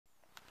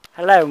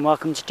Hello and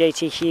welcome to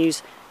JT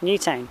Hughes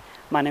Newtown.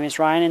 My name is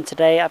Ryan and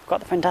today I've got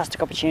the fantastic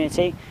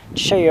opportunity to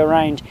show you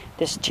around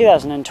this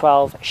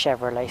 2012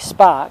 Chevrolet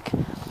Spark.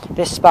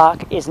 This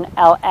Spark is an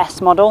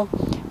LS model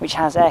which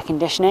has air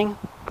conditioning,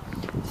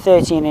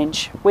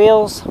 13-inch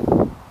wheels,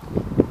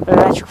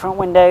 electric front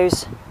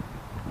windows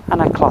and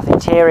a cloth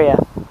interior.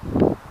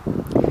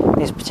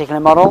 This particular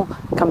model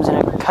comes in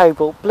a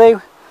cobalt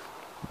blue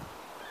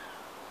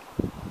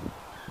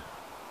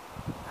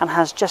and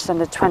has just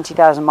under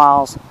 20,000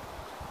 miles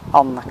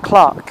on the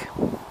clock.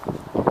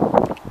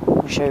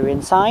 I'll show you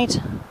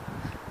inside.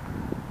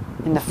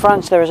 In the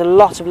front there is a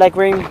lot of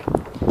legroom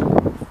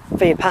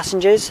for your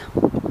passengers.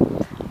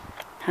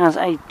 Has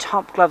a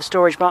top glove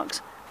storage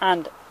box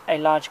and a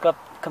large glove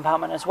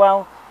compartment as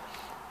well.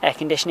 Air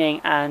conditioning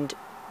and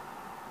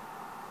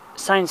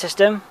sound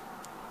system.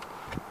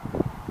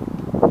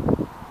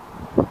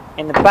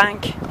 In the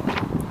back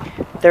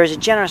there is a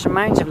generous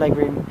amount of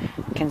legroom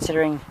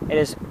considering it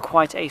is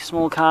quite a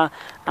small car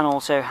and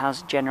also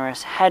has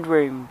generous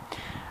headroom.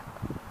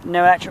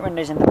 No electric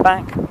windows in the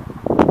back,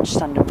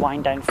 standard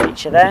wind down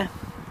feature there.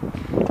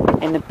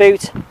 In the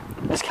boot,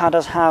 this car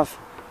does have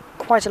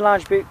quite a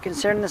large boot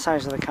considering the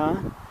size of the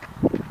car,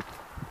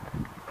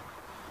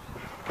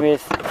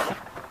 with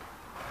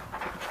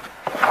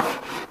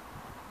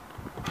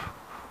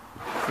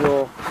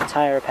your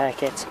tyre repair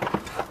kit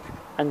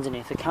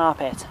underneath the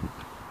carpet.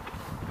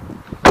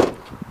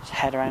 Just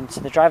head around to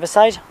the driver's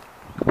side.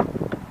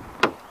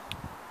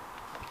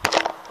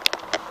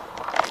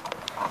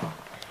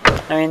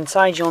 Now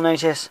inside you'll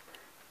notice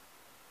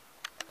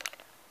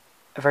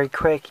a very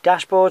quick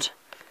dashboard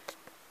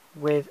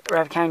with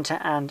rev counter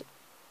and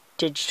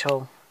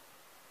digital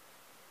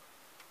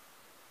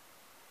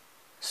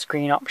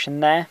screen option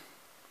there.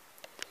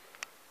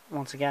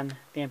 Once again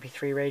the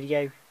MP3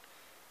 radio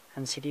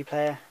and CD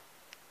player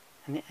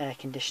and the air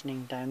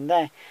conditioning down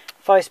there.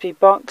 5-speed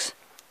box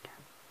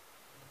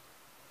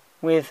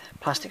with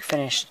plastic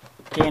finished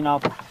gear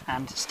knob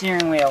and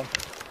steering wheel.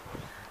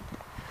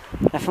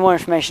 Now for more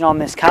information on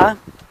this car,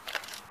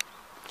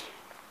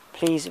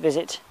 please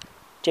visit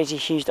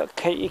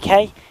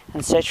jthughes.co.uk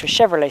and search for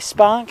Chevrolet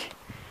Spark.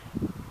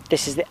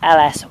 This is the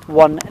LS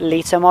 1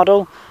 litre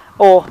model,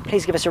 or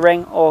please give us a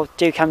ring or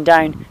do come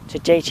down to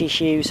JT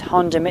Hughes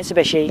Honda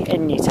Mitsubishi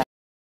in Newtown.